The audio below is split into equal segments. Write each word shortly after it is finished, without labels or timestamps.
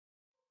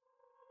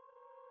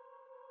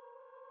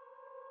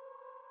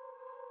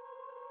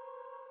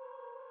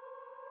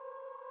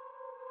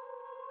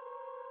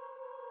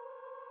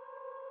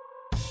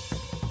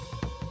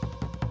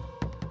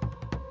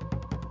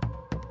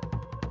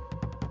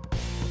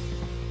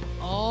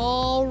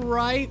All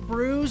right,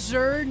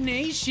 Bruiser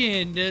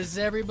Nation, does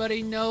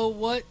everybody know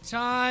what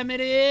time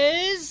it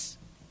is?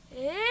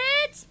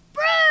 It's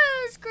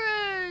Bruise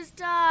Cruise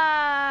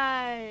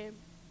time!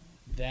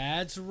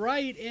 That's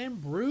right,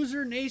 and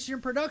Bruiser Nation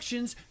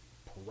Productions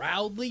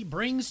proudly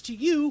brings to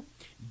you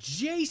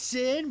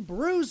Jason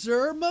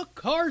Bruiser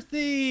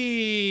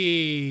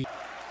McCarthy.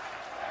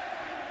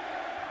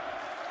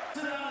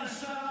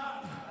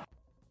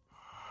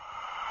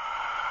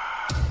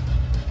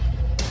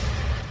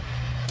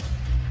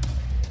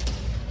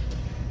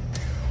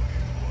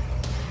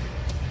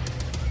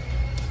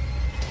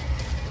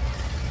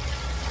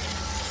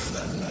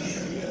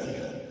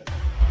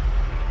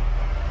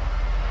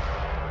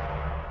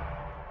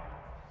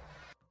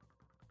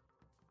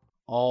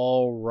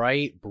 All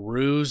right,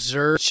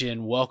 Bruiser,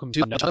 and welcome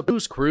to another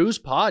Bruise Cruise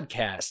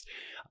podcast.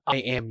 I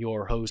am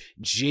your host,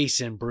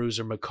 Jason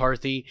Bruiser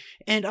McCarthy,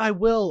 and I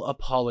will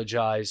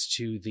apologize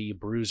to the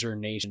Bruiser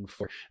Nation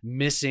for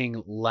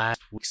missing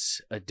last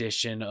week's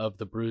edition of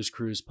the Bruise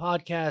Cruise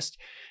podcast.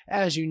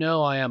 As you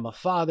know, I am a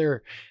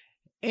father,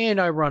 and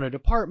I run a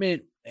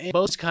department, and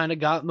both kind of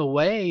got in the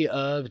way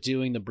of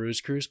doing the Bruise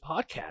Cruise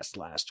podcast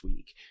last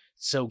week.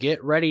 So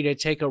get ready to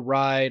take a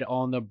ride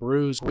on the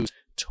Bruise Cruise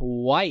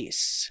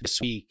twice this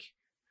week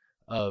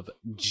of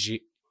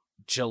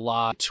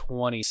July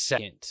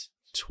 22nd,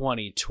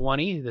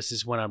 2020. This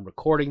is when I'm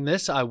recording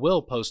this. I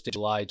will post it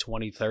July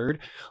 23rd,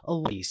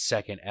 a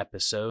second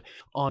episode.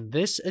 On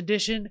this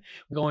edition,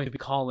 we're going to be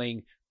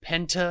calling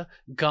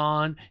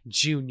Pentagon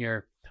Jr.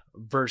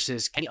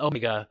 versus Kenny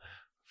Omega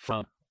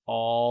from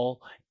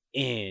All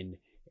In.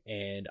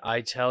 And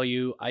I tell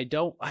you, I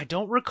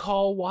don't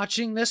recall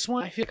watching this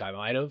one. I feel like I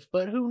might have,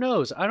 but who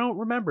knows? I don't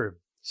remember.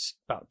 It's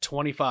about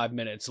 25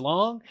 minutes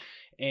long,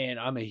 and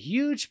I'm a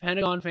huge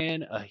Pentagon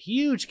fan, a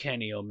huge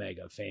Kenny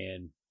Omega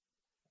fan,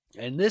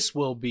 and this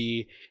will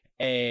be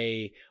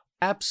a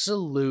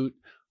absolute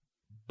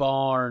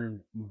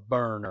barn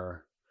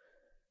burner.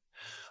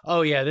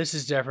 Oh yeah, this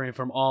is definitely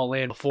from All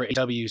In before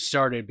AEW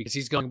started, because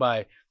he's going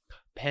by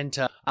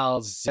Penta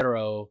Al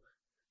Zero.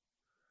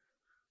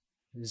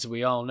 As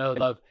we all know,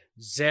 love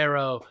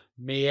Zero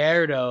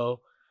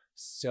Mierdo.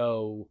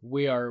 So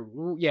we're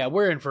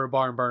in for a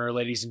barn burner,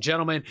 ladies and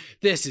gentlemen.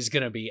 This is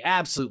going to be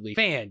absolutely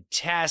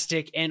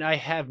fantastic, and I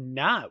have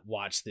not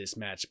watched this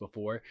match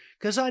before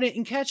because I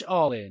didn't catch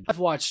All In. I've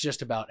watched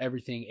just about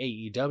everything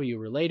AEW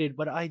related,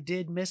 but I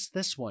did miss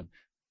this one.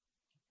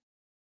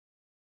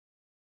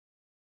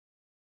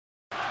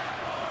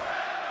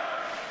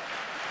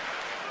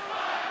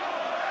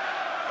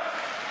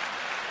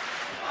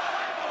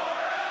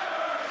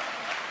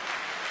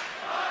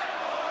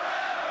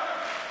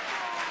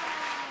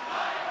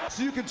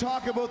 So you can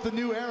talk about the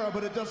new era,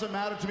 but it doesn't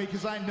matter to me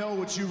because I know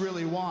what you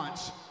really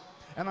want.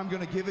 And I'm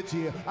going to give it to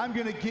you. I'm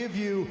going to give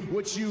you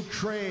what you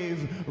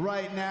crave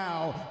right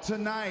now.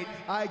 Tonight,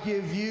 I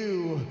give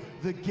you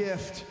the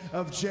gift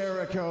of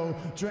Jericho.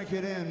 Drink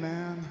it in,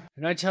 man.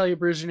 And I tell you,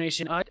 Bruiser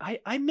Nation,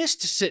 I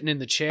missed sitting in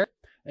the chair.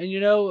 And you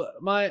know,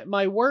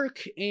 my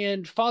work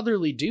and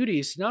fatherly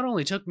duties not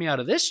only took me out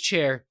of this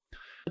chair,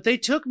 but they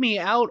took me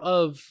out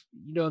of,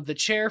 the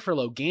chair for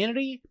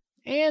Loganity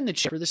and the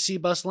chair for the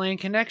C-Bus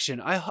Land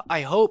Connection.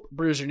 I hope,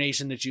 Bruiser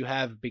Nation, that you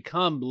have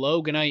become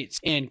Loganites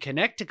and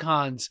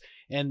Connecticons,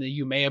 and that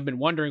you may have been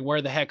wondering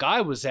where the heck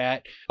I was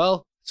at.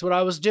 Well, that's what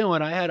I was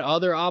doing. I had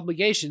other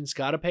obligations,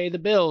 gotta pay the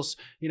bills.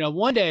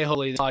 One day,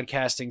 hopefully, the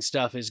podcasting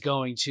stuff is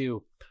going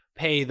to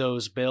pay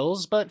those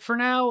bills, but for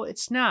now,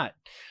 it's not.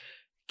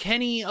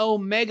 Kenny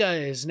Omega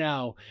is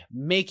now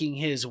making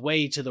his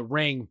way to the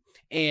ring,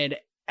 and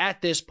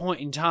at this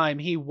point in time,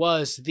 he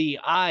was the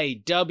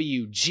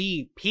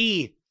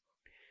IWGP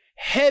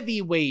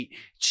Heavyweight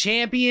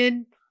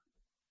Champion,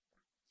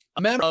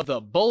 a member of the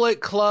Bullet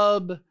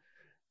Club,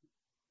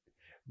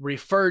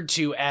 referred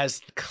to as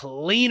the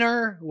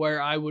Cleaner,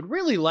 where I would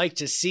really like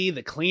to see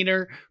the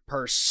Cleaner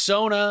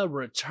persona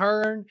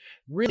return.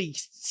 Really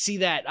see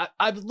that.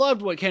 I've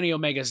loved what Kenny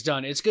Omega's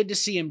done. It's good to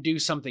see him do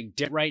something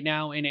different right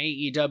now in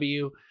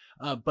AEW,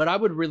 but I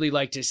would really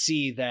like to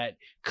see that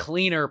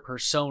Cleaner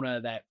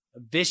persona, that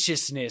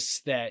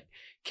viciousness that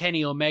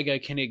Kenny Omega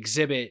can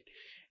exhibit,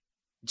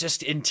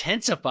 just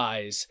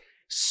intensifies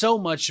so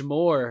much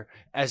more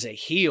as a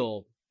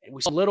heel.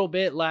 We saw a little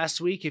bit last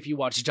week, if you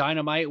watched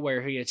Dynamite,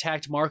 where he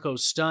attacked Marco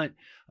Stunt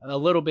a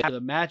little bit of the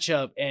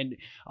matchup, and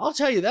I'll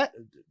tell you that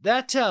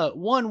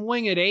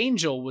one-winged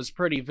angel was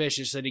pretty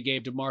vicious that he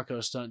gave to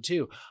Marco Stunt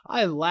too.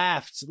 I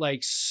laughed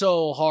like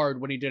so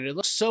hard when he did it. It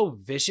looked so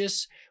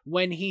vicious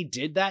when he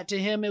did that to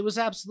him. It was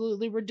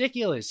absolutely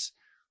ridiculous.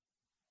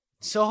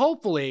 So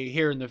hopefully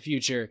here in the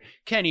future,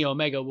 Kenny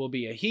Omega will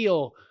be a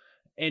heel.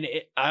 And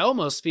I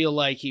almost feel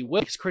like he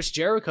will, because Chris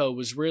Jericho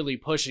was really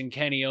pushing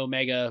Kenny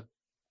Omega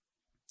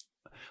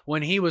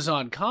when he was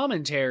on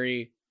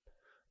commentary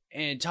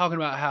and talking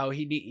about how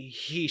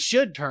he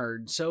should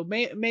turn. So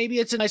maybe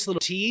it's a nice little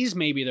tease.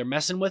 Maybe they're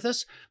messing with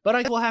us. But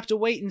I will have to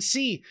wait and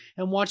see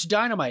and watch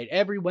Dynamite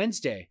every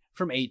Wednesday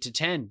from 8 to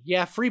 10.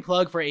 Yeah, free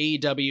plug for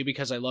AEW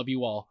because I love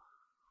you all.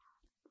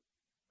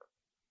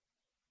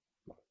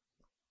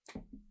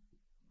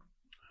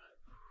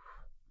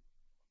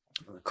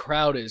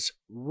 Crowd is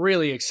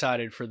really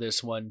excited for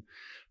this one.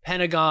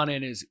 Pentagon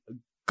in his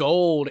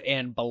gold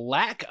and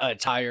black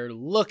attire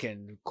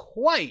looking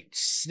quite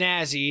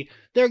snazzy.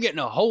 They're getting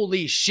a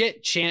holy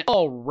shit chant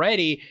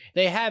already.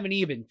 They haven't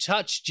even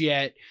touched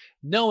yet.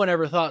 No one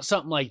ever thought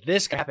something like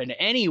this could happen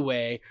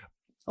anyway.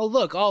 Oh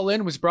look, All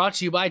In was brought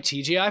to you by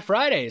TGI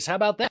Fridays. How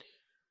about that?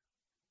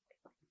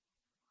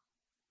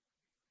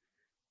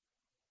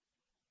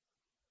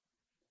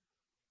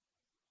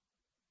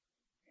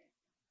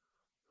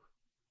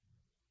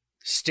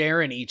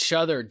 Staring each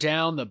other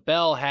down, the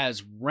bell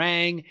has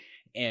rang,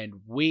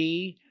 and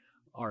we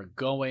are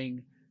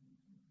going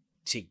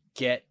to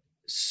get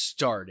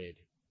started.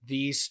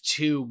 These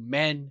two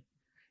men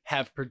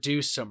have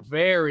produced some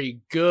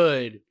very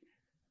good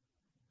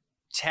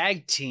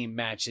tag team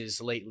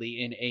matches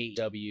lately in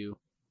AEW.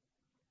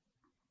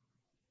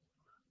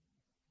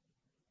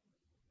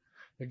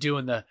 They're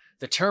doing the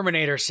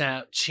Terminator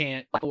sound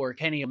chant for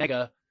Kenny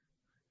Omega.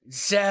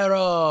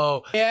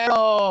 Zero,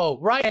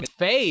 right in his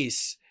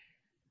face.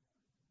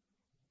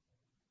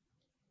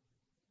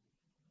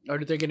 Or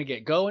are they going to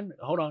get going?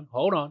 Hold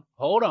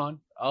on.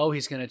 Oh,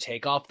 he's going to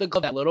take off the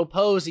glove. That little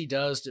pose he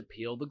does to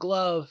peel the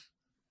glove.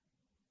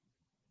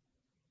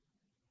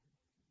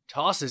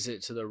 Tosses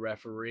it to the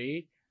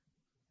referee.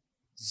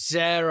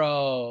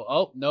 Zero.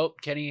 Oh,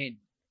 nope. Kenny ain't.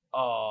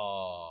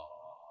 Oh.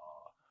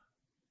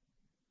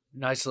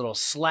 Nice little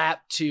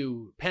slap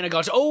to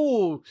Pentagon.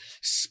 Oh,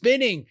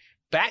 spinning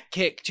back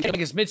kick to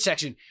Omega's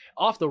midsection.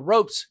 Off the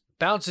ropes.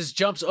 Bounces,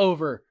 jumps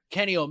over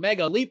Kenny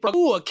Omega. Leapfrog.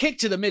 Ooh, a kick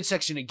to the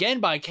midsection again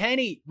by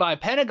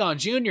Pentagon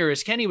Jr.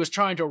 as Kenny was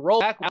trying to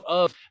roll back out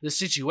of the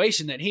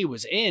situation that he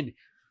was in.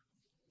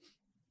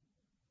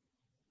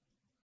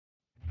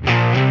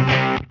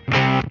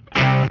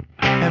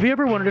 Have you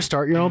ever wanted to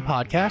start your own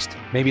podcast?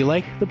 Maybe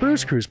like the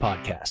Bruce Cruise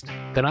podcast?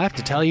 Then I have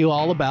to tell you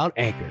all about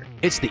Anchor.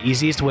 It's the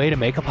easiest way to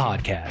make a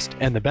podcast.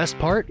 And the best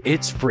part,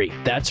 it's free.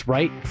 That's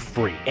right,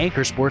 free.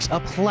 Anchor sports a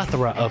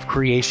plethora of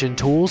creation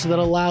tools that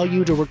allow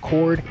you to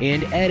record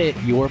and edit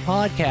your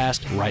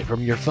podcast right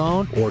from your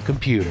phone or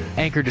computer.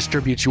 Anchor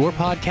distributes your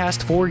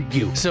podcast for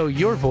you, so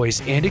your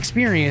voice and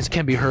experience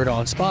can be heard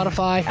on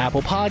Spotify,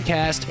 Apple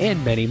Podcast,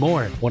 and many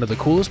more. One of the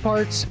coolest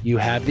parts, you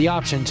have the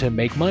option to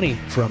make money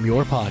from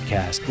your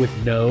podcast with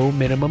no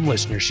minimum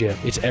listenership.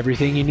 It's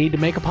everything you need to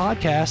make a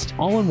podcast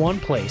all in one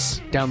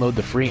place. Download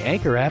the free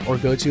Anchor app or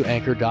go to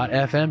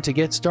anchor.fm to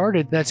get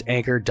started. That's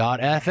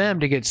anchor.fm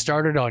to get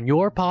started on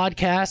your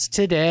podcast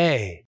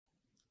today.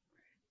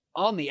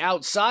 On the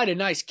outside, a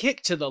nice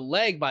kick to the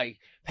leg by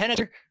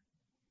Pentagon,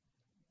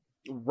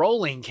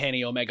 rolling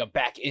Kenny Omega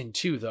back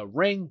into the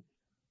ring.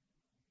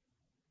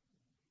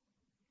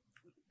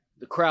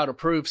 The crowd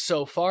approves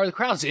so far. The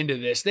crowd's into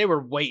this. They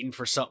were waiting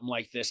for something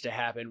like this to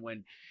happen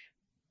when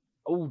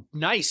oh,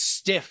 nice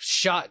stiff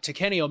shot to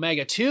Kenny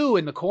Omega. Two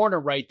in the corner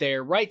right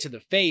there, right to the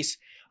face.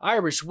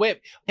 Irish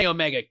whip. Kenny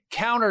Omega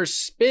counters,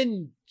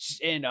 spin,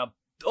 and a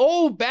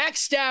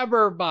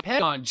backstabber by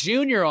Pentagon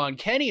Jr. on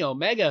Kenny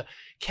Omega,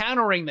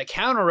 countering the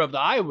counter of the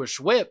Irish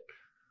whip.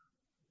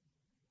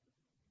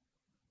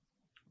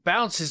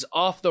 Bounces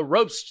off the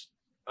ropes.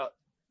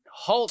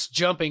 Halts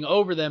jumping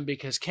over them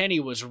because Kenny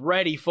was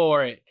ready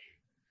for it.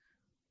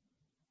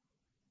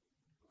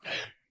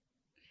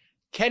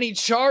 Kenny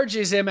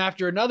charges him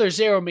after another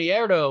Zero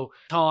Miedo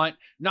taunt,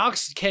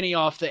 knocks Kenny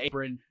off the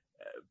apron.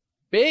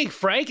 Big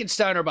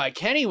Frankensteiner by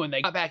Kenny when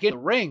they got back in the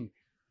ring.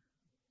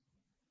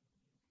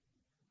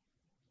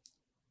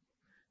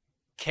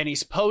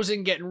 Kenny's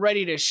posing, getting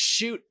ready to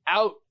shoot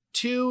out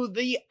to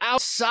the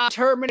outside.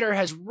 Terminator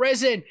has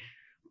risen,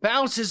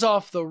 bounces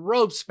off the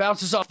ropes,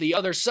 bounces off the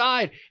other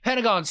side.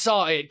 Pentagon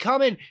saw it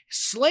coming.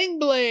 Sling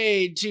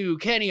blade to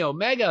Kenny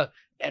Omega.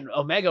 And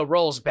Omega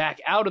rolls back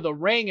out of the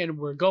ring, and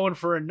we're going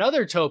for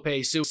another tope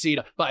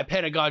suicida by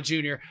Pentagon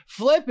Jr.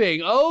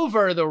 Flipping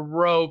over the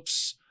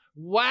ropes.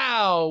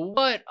 Wow,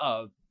 what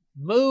a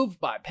move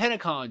by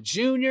Pentagon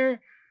Jr.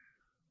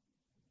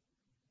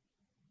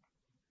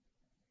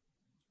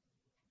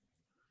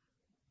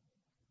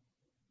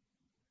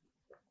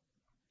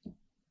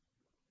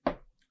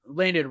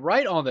 Landed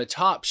right on the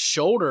top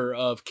shoulder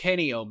of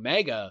Kenny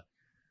Omega.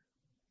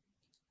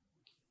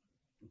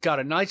 Got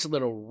a nice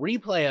little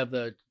replay of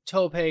the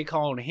Tope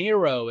con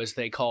Hero, as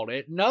they called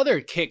it. Another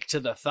kick to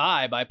the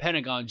thigh by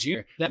Pentagon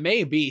Jr. That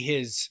may be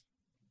his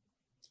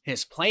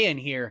plan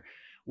here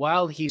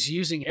while he's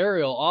using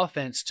aerial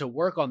offense to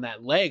work on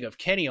that leg of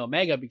Kenny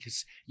Omega,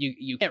 because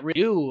you can't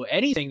really do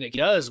anything that he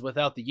does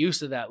without the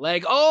use of that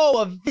leg.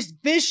 Oh, a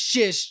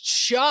vicious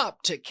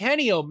chop to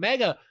Kenny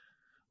Omega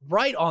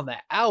right on the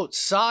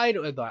outside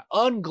with the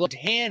ungloved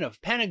hand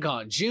of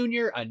Pentagon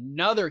Jr.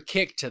 Another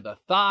kick to the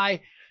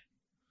thigh.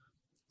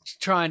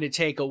 Trying to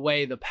take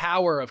away the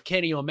power of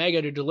Kenny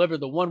Omega to deliver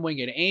the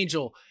one-winged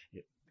angel,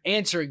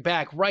 answering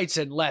back rights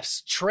and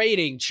lefts,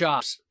 trading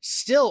chops,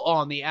 still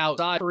on the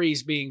outside.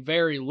 He's being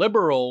very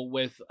liberal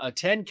with a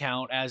 10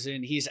 count, as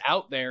in he's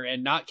out there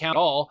and not count at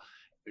all.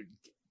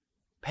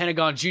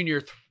 Pentagon Jr.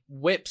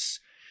 whips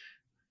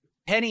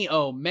Kenny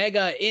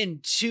Omega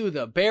into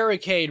the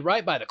barricade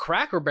right by the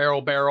Cracker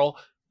Barrel.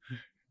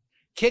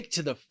 kick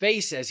to the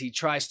face as he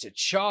tries to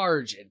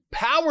charge, and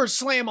power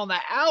slam on the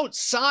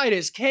outside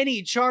as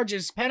Kenny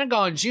charges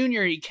Pentagon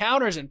Jr. He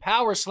counters and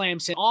power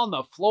slams him on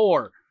the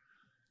floor.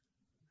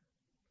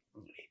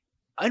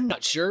 I'm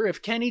not sure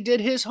if Kenny did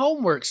his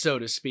homework, so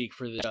to speak,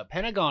 for this.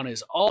 Pentagon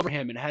is all over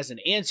him and has an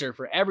answer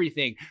for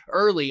everything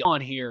early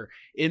on here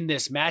in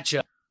this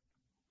matchup.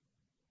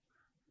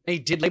 They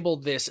did label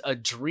this a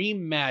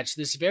dream match.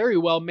 This very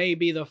well may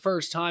be the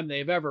first time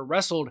they've ever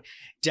wrestled.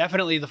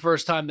 Definitely the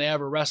first time they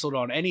ever wrestled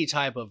on any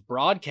type of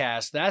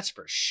broadcast, that's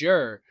for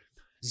sure.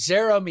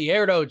 Zero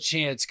Mierdo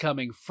chants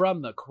coming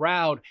from the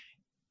crowd.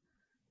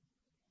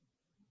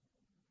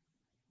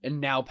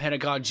 And now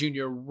Pentagon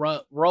Jr.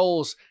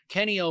 rolls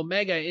Kenny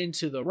Omega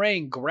into the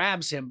ring,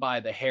 grabs him by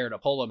the hair to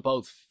pull him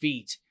both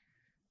feet.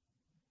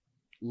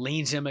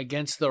 Leans him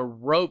against the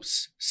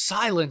ropes,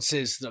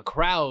 silences the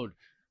crowd.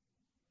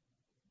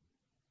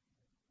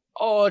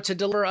 Oh, to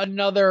deliver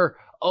another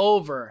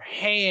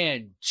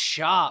overhand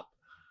chop.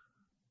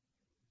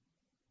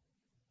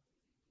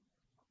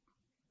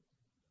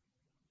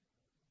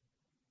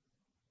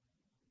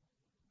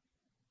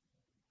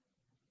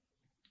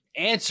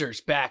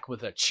 Answers back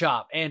with a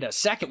chop and a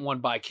second one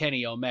by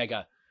Kenny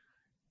Omega.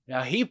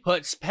 Now he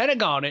puts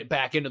Pentagon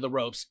back into the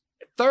ropes.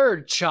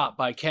 Third chop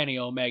by Kenny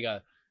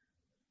Omega.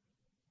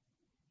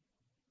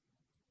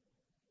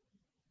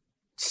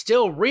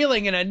 Still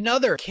reeling, and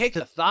another kick to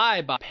the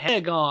thigh by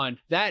Pentagon.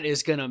 That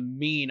is going to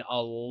mean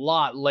a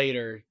lot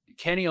later.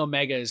 Kenny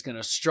Omega is going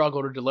to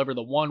struggle to deliver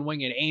the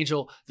one-winged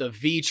angel, the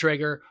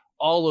V-trigger,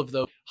 all of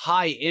the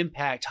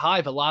high-impact,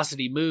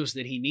 high-velocity moves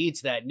that he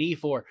needs that knee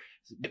for.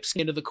 Dips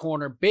into the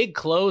corner, big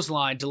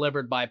clothesline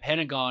delivered by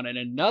Pentagon, and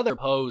another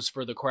pose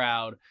for the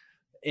crowd.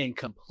 In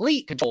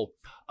complete control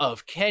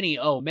of Kenny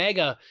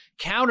Omega.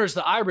 Counters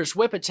the Irish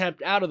whip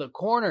attempt out of the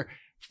corner.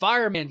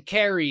 Fireman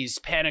carries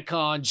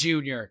Pentagon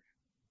Jr.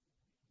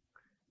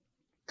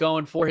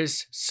 Going for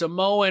his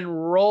Samoan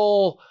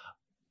roll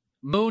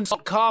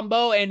moonsault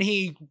combo, and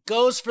he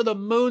goes for the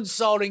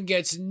moonsault and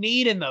gets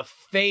kneed in the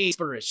face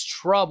for his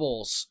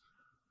troubles.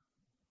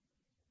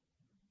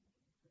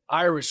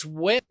 Irish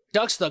whip,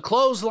 ducks the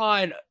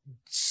clothesline,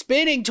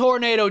 spinning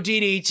tornado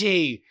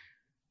DDT.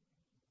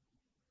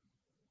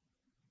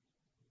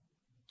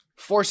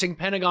 Forcing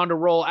Pentagon to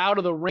roll out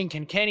of the ring.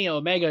 Can Kenny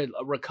Omega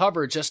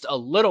recover just a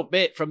little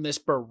bit from this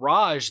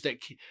barrage that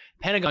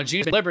Pentagon Jr.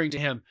 is delivering to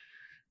him?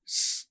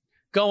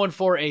 Going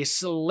for a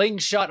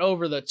slingshot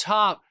over the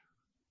top.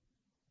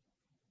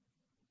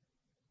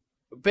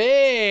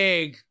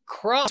 Big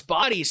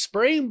cross-body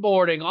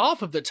springboarding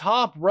off of the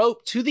top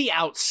rope to the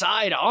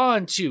outside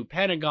onto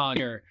Pentagon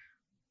here.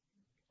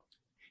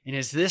 And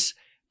is this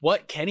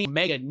what Kenny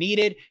Omega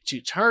needed to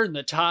turn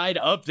the tide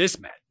of this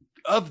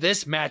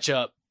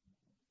matchup?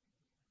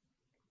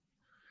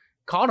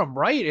 Caught him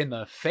right in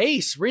the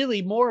face.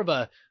 Really more of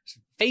a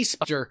face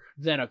buster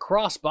than a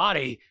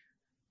cross-body.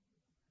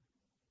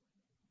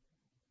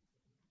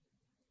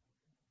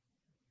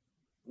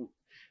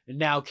 And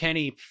now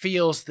Kenny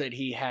feels that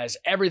he has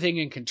everything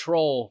in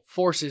control,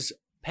 forces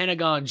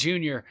Pentagon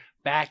Jr.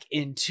 back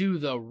into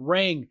the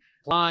ring,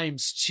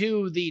 climbs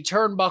to the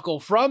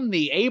turnbuckle from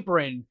the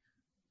apron.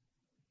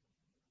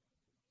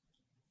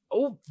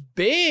 Oh,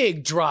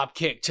 big drop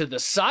kick to the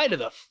side of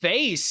the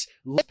face.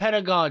 Lift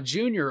Pentagon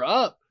Jr.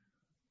 up.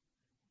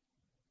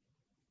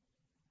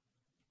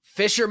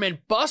 Fisherman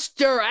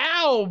Buster.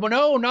 Ow!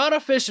 No, not a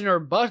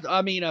Fisherman Buster.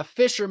 I mean, a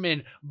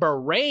Fisherman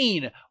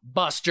Brain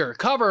Buster.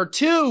 Cover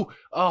 2.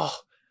 Oh,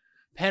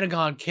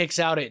 Pentagon kicks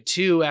out at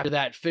 2 after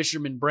that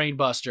Fisherman Brain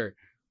Buster.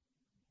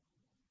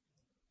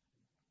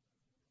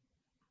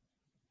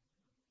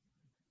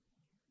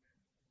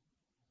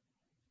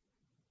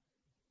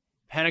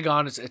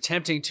 Pentagon is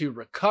attempting to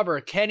recover.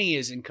 Kenny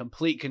is in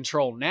complete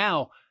control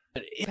now.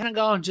 But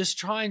Pentagon just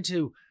trying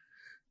to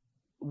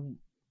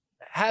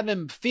have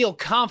him feel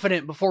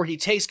confident before he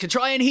takes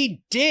control. And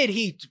he did.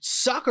 He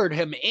suckered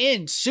him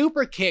in.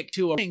 Super kick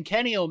to him.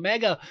 Kenny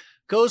Omega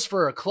goes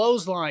for a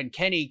clothesline.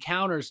 Kenny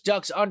counters,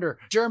 ducks under,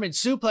 German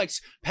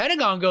suplex.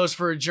 Pentagon goes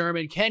for a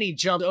German. Kenny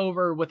jumped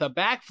over with a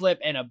backflip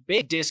and a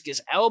big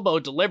discus elbow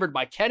delivered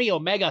by Kenny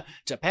Omega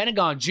to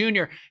Pentagon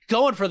Jr.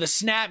 Going for the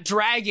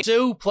Snapdragon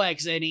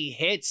suplex, and he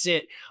hits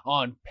it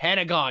on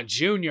Pentagon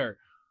Jr.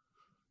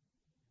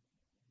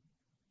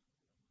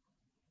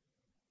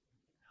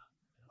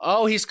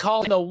 Oh, he's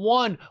calling the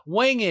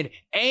one-winged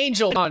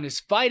angel. Is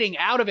fighting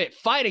out of it,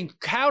 fighting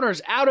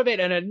counters out of it,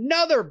 and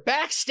another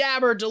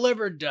backstabber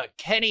delivered to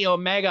Kenny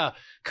Omega.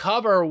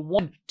 Cover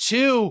 1,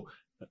 2.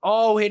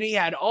 Oh, and he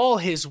had all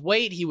his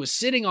weight. He was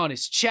sitting on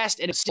his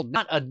chest, and it's still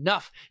not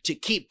enough to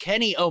keep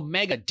Kenny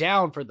Omega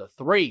down for the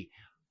 3.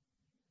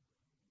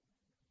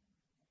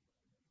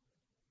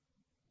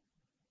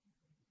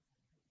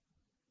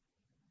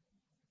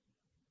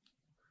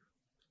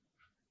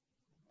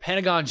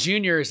 Pentagon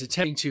Jr. is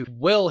attempting to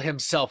will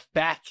himself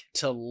back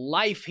to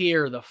life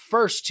here. The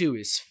first to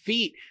his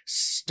feet,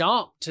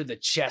 stomp to the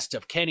chest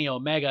of Kenny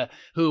Omega,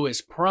 who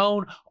is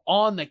prone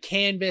on the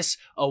canvas,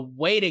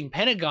 awaiting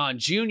Pentagon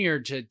Jr.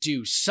 to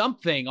do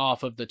something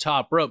off of the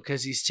top rope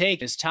because he's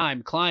taking his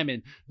time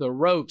climbing the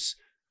ropes.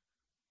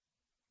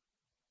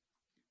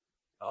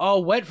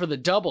 Oh, went for the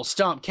double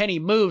stomp. Kenny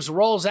moves,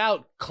 rolls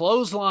out,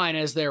 clothesline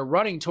as they're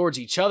running towards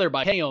each other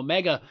by Kenny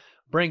Omega,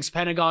 brings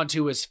Pentagon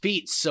to his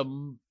feet.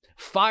 Some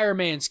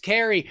fireman's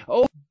carry.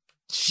 Oh,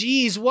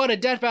 jeez, what a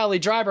Death Valley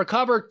driver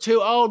cover. 2.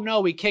 Oh,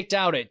 no, he kicked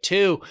out at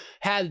 2.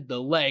 Had the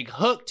leg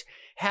hooked,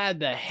 had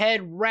the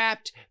head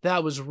wrapped.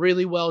 That was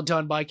really well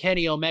done by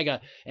Kenny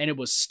Omega, and it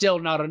was still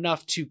not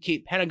enough to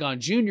keep Pentagon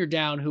Jr.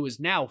 down, who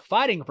is now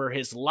fighting for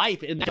his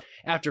life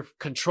after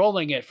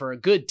controlling it for a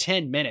good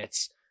 10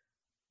 minutes.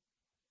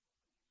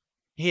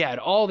 He had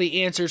all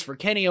the answers for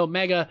Kenny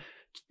Omega,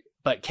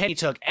 but Kenny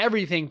took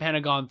everything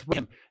Pentagon threw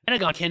him.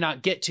 Pentagon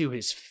cannot get to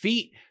his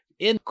feet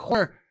in the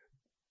corner.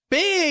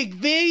 Big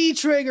V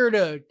trigger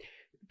to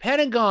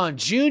Pentagon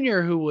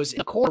Jr., who was in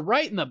the corner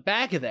right in the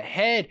back of the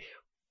head.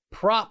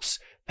 Props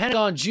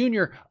Pentagon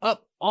Jr.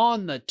 up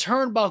on the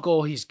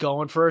turnbuckle. He's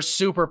going for a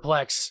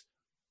superplex.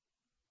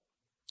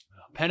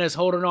 Penta's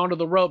holding onto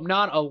the rope,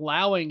 not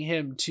allowing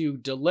him to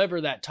deliver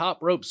that top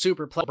rope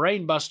superplex,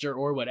 brainbuster,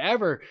 or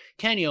whatever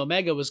Kenny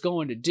Omega was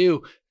going to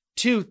do.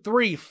 2,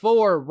 3,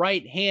 4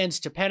 right hands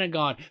to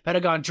Pentagon.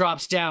 Pentagon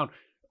drops down.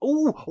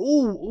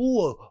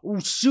 Ooh,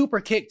 super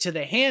kick to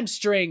the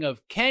hamstring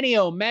of Kenny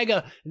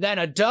Omega, then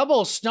a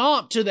double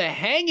stomp to the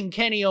hanging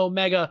Kenny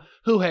Omega,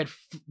 who had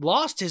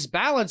lost his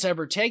balance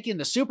ever taking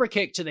the super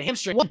kick to the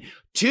hamstring. 1,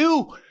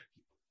 2,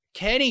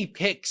 Kenny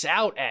kicks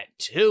out at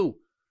 2.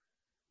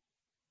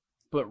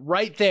 But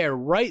right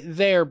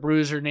there,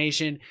 Bruiser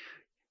Nation,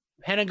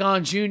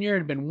 Pentagon Jr.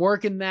 had been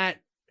working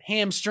that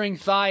hamstring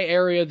thigh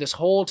area this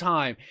whole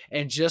time,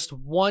 and just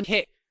one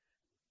kick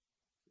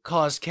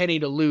caused Kenny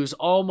to lose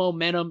all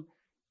momentum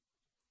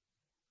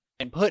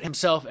and put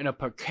himself in a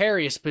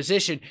precarious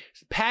position.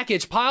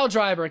 Package pile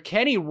driver,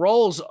 Kenny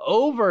rolls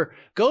over,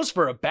 goes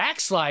for a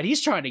backslide.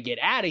 He's trying to get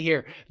out of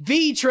here.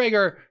 V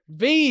trigger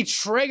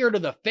to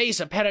the face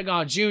of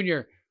Pentagon Jr.,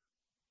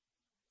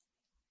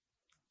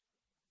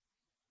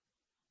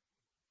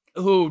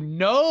 who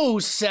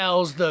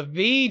no-sells the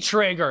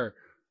V-trigger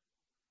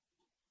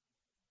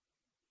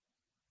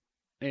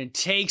and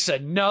takes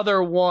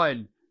another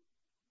one.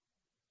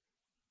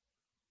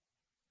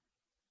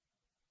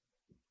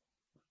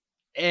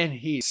 And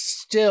he's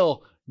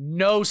still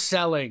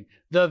no-selling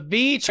the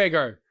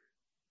V-trigger.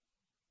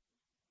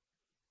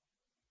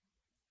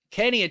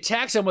 Kenny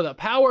attacks him with a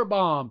power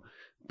bomb,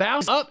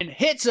 bounces up and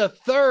hits a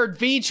third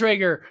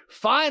V-trigger,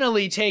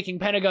 finally taking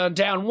Pentagon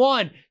down.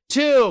 1,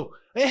 2...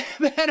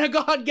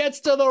 Pentagon gets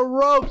to the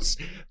ropes.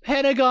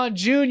 Pentagon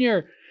Jr.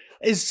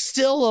 is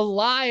still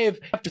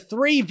alive after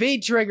 3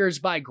 V-triggers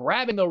by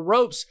grabbing the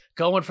ropes,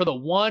 going for the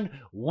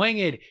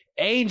one-winged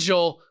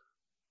angel.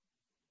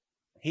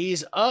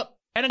 He's up.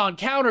 Pentagon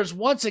counters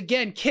once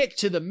again, kick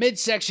to the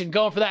midsection,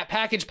 going for that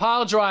package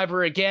pile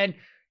driver again.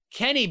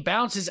 Kenny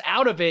bounces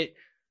out of it.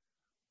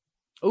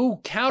 Ooh,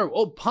 counter.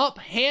 Oh, pump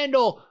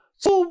handle.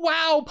 Oh,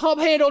 wow, pump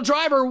handle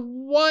driver.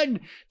 1,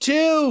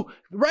 2.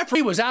 The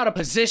referee was out of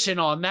position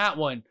on that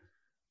one.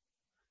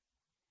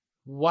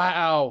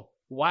 Wow.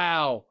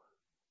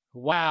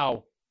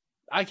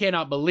 I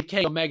cannot believe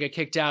Kenny Omega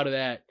kicked out of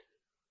that.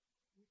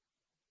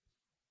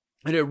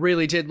 And it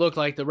really did look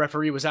like the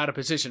referee was out of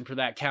position for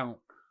that count.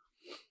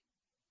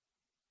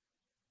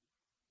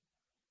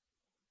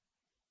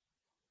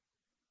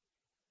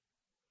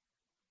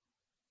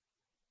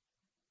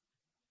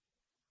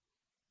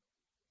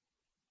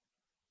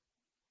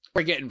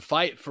 We're getting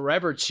fight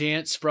forever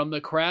chants from the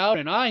crowd,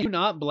 and I do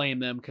not blame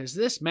them because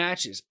this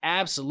match is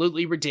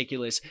absolutely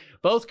ridiculous.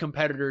 Both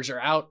competitors are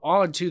out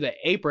onto the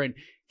apron.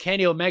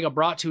 Kenny Omega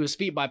brought to his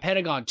feet by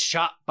Pentagon,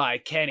 chopped by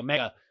Kenny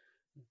Omega.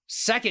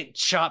 Second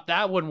chop,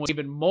 that one was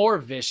even more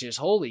vicious.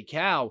 Holy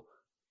cow.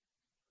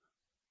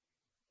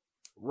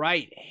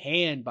 Right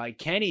hand by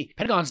Kenny.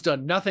 Pentagon's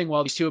done nothing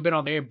while these two have been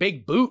on there.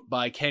 Big boot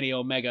by Kenny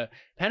Omega.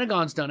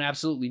 Pentagon's done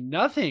absolutely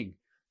nothing.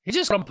 He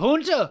just from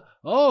punta.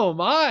 Oh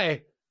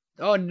my.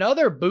 Oh,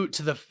 another boot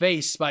to the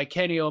face by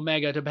Kenny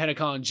Omega to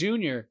Pentagon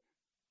Jr.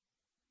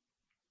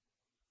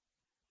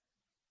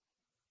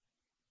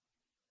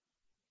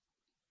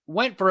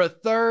 Went for a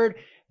third.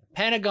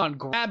 Pentagon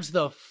grabs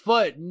the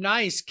foot.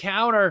 Nice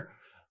counter.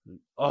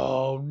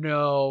 Oh,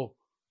 no.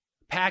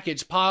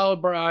 Package pile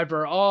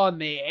driver on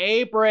the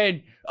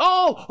apron.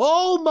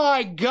 Oh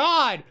my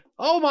God.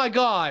 Oh, my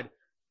God.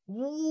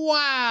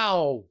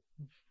 Wow.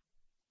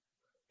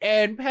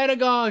 And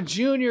Pentagon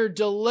Jr.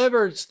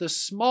 delivers the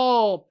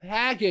small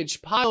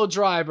package pile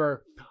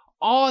driver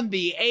on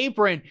the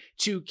apron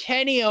to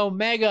Kenny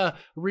Omega,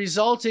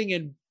 resulting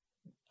in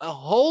a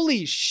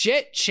holy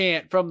shit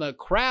chant from the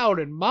crowd.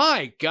 And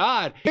my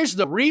God, here's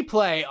the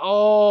replay.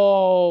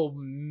 Oh,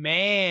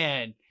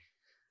 man.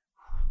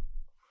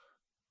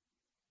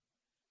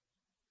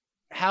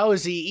 How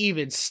is he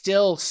even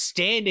still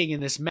standing in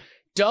this match?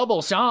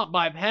 double stomp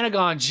by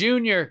Pentagon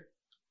Jr.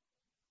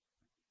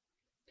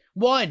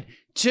 1,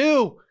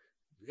 2,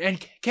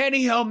 and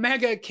Kenny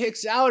Omega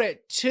kicks out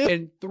at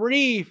 2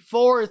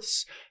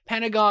 3/4.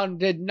 Pentagon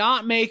did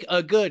not make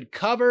a good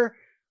cover.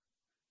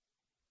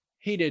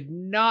 He did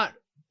not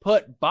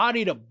put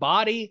body to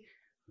body.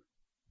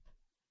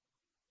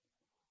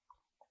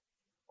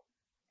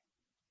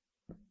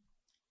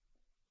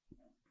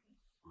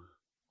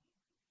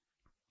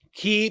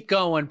 Keep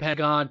going,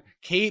 Pentagon.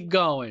 Keep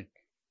going.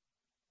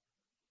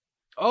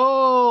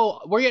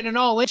 Oh, we're getting an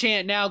all-in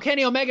chant now.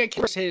 Kenny Omega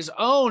kicks his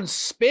own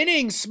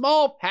spinning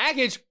small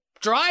package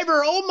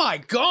driver. Oh my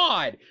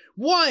God.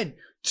 1,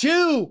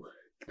 2.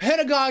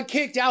 Pentagon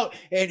kicked out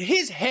and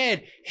his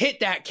head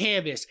hit that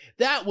canvas.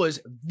 That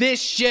was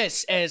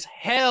vicious as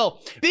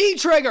hell.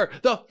 V-trigger,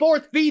 the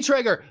fourth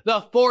V-trigger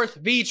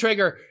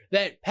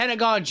that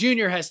Pentagon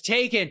Jr. has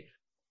taken.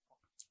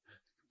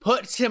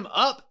 Puts him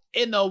up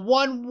in the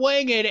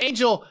one-winged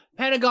angel.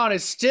 Pentagon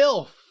is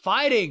still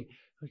fighting.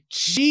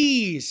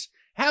 Jeez.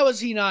 How is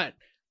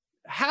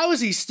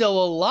he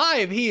still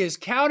alive? He is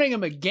counting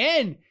him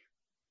again.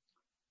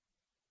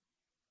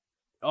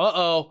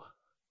 Uh-oh.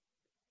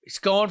 He's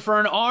going for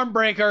an arm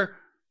breaker.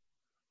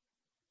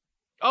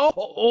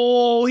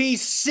 Oh, he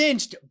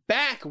cinched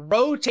back,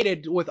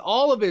 rotated with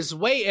all of his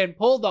weight and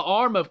pulled the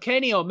arm of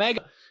Kenny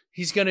Omega.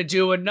 He's going to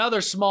do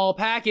another small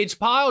package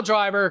pile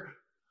driver.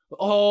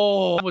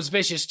 Oh, that was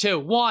vicious too.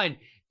 1,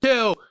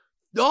 2.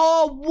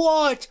 Oh,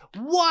 what?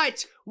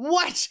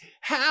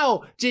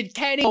 How did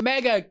Kenny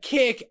Omega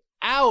kick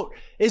out?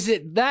 Is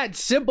it that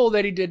simple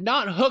that he did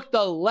not hook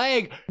the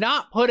leg,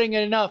 not putting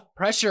enough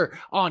pressure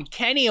on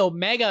Kenny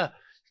Omega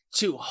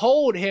to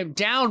hold him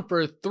down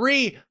for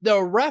 3?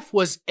 The ref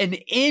was an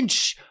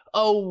inch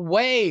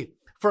away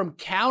from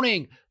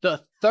counting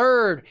the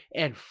third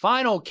and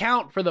final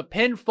count for the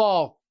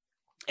pinfall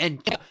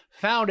and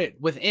found it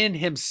within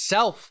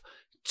himself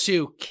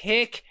to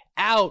kick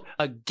out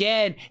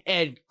again.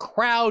 And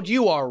crowd,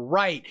 you are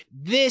right.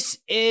 This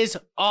is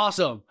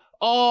awesome.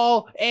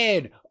 All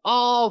in.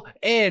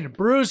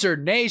 Bruiser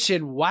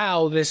Nation.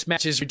 Wow, this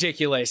match is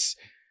ridiculous.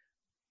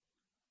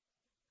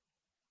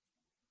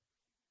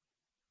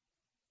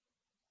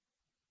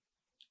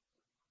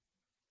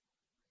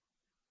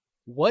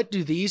 What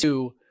do these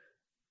two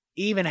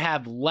even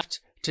have left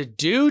to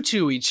do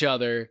to each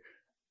other?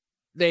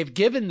 They've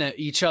given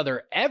each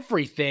other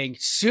everything.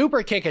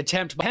 Super kick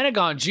attempt by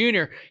Pentagon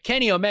Jr.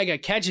 Kenny Omega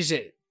catches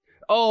it.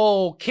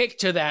 Oh, kick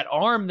to that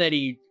arm that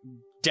he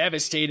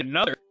devastated.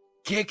 Another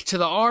kick to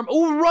the arm.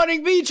 Oh,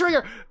 running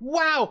V-trigger.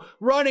 Wow.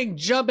 Running,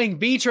 jumping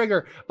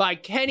V-trigger by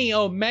Kenny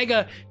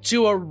Omega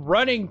to a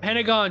running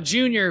Pentagon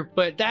Jr.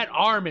 But that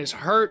arm is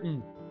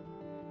hurting.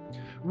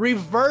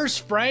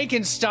 Reverse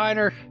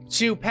Frankensteiner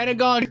to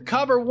Pentagon.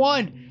 Cover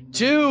 1,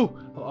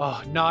 2.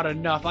 Oh, not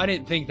enough. I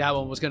didn't think that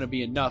one was going to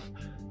be enough.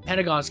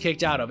 Pentagon's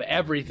kicked out of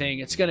everything.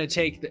 It's gonna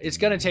take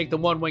the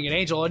one-winged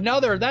angel.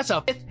 Another. That's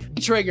a 5th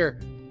V-trigger.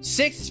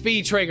 6th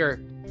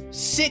V-trigger.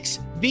 6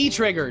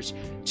 V-triggers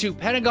to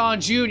Pentagon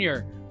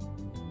Jr.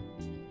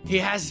 He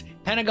has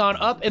Pentagon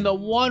up in the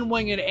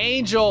one-winged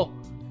angel.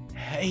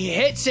 He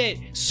hits it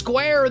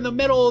square in the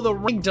middle of the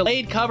ring.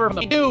 Delayed cover.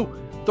 2,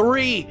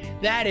 3.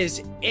 That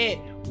is it.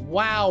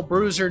 Wow,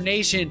 Bruiser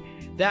Nation.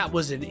 That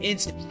was an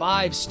instant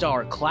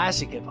 5-star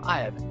classic if I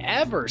have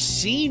ever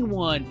seen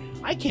one.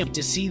 I can't wait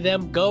to see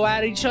them go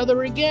at each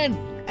other again.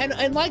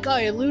 And like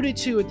I alluded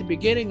to at the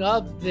beginning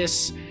of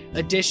this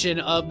edition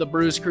of the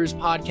Bruise Cruise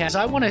podcast,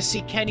 I want to see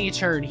Kenny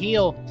turn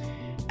heel,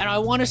 and I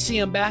want to see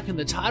him back in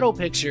the title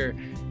picture,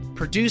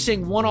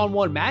 producing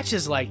one-on-one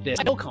matches like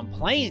this. No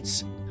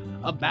complaints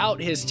about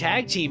his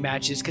tag team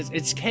matches because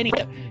it's Kenny.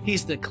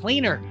 He's the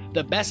cleaner,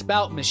 the best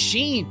bout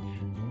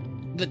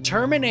machine, the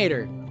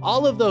Terminator,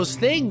 all of those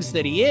things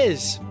that he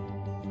is.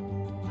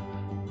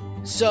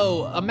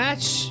 So a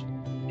match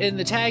in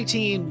the tag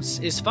teams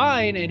is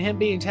fine, and him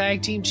being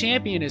tag team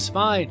champion is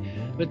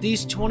fine, but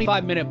these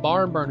 25-minute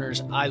barn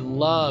burners, I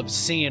love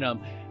seeing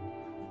them.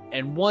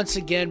 And once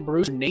again,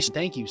 Bruiser Nation,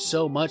 thank you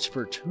so much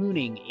for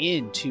tuning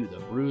in to the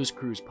Bruise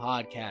Cruise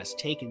podcast,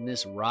 taking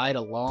this ride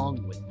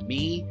along with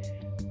me.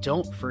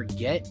 Don't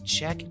forget,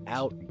 check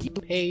out the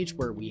page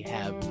where we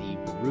have the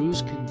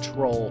Bruise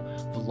Control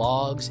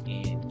vlogs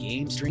and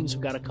game streams.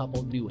 We've got a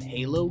couple new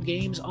Halo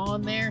games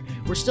on there.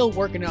 We're still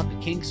working out the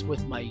kinks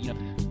with my,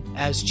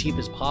 as cheap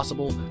as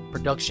possible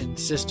production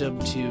system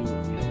to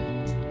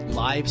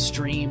live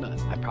stream.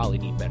 I probably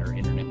need better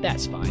internet.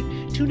 That's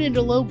fine. Tune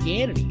into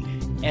Loganity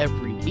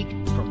every week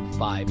from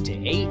 5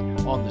 to 8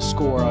 on the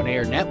Score on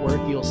Air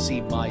Network. You'll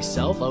see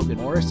myself, Logan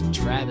Orris, and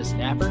Travis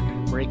Napper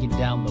breaking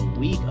down the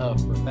week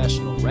of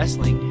professional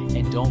wrestling.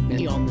 And don't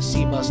miss me on the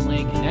C-Bus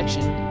Lane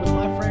Connection with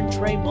my friend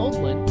Trey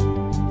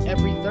Moldlin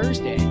every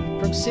Thursday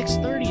from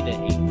 6:30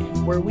 to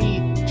 8, where we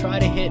try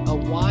to hit a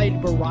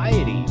wide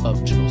variety of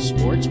traditional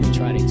sports. We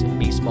try to hit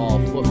baseball,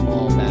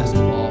 football,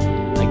 basketball.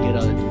 I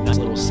get a nice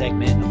little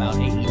segment about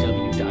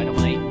AEW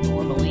Dynamite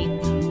normally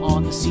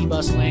on the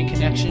C-Bus Land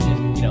Connection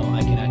if,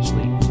 I can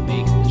actually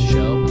make the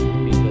show,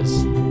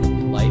 because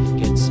life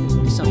gets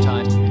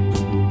sometimes.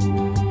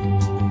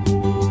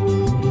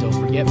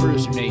 yet,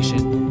 Bruiser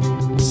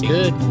Nation. Stay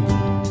good,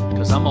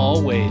 because I'm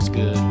always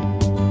good.